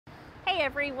Hey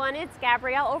everyone, it's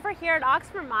Gabrielle over here at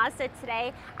Oxmoor Mazda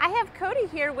today. I have Cody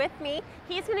here with me.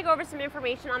 He's going to go over some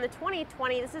information on the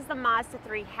 2020. This is the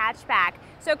Mazda3 Hatchback.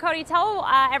 So Cody, tell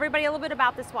everybody a little bit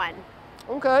about this one.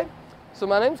 Okay, so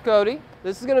my name's Cody.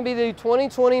 This is going to be the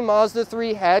 2020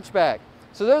 Mazda3 Hatchback.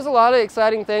 So there's a lot of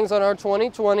exciting things on our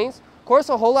 2020s. Of course,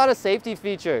 a whole lot of safety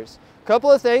features. A couple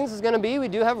of things is going to be, we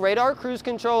do have radar cruise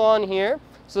control on here.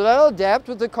 So that'll adapt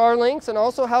with the car lengths and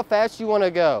also how fast you want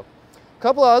to go. A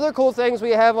couple of other cool things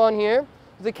we have on here.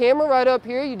 The camera right up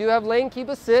here, you do have lane keep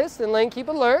assist and lane keep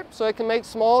alert, so it can make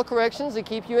small corrections to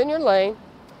keep you in your lane.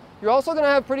 You're also going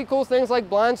to have pretty cool things like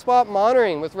blind spot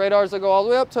monitoring with radars that go all the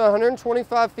way up to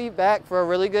 125 feet back for a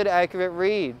really good accurate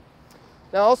read.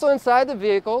 Now also inside the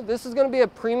vehicle, this is going to be a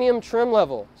premium trim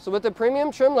level. So with the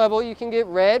premium trim level, you can get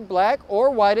red, black, or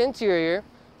white interior.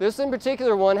 This in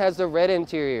particular one has the red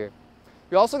interior.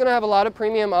 You're also going to have a lot of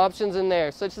premium options in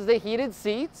there, such as the heated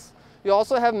seats. You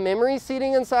also have memory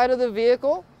seating inside of the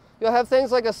vehicle. You'll have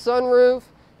things like a sunroof,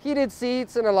 heated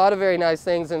seats, and a lot of very nice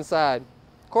things inside.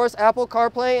 Of course, Apple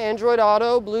CarPlay, Android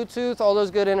Auto, Bluetooth, all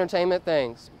those good entertainment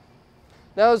things.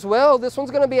 Now as well, this one's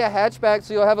going to be a hatchback,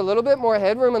 so you'll have a little bit more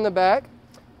headroom in the back.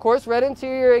 Of course, red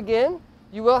interior again.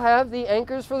 You will have the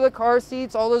anchors for the car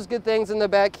seats, all those good things in the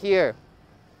back here.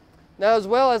 Now as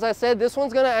well, as I said, this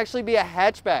one's going to actually be a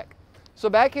hatchback. So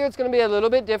back here, it's going to be a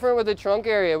little bit different with the trunk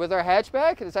area. With our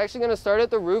hatchback, it's actually going to start at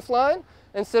the roof line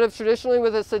instead of traditionally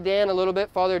with a sedan a little bit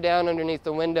farther down underneath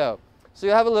the window. So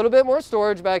you have a little bit more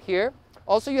storage back here.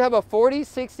 Also, you have a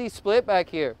 40-60 split back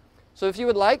here. So if you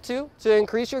would like to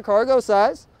increase your cargo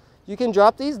size, you can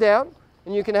drop these down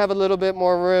and you can have a little bit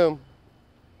more room.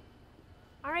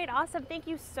 All right, awesome. Thank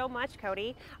you so much,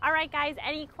 Cody. All right, guys,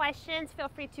 any questions, feel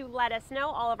free to let us know.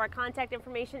 All of our contact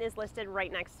information is listed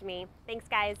right next to me. Thanks,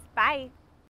 guys. Bye.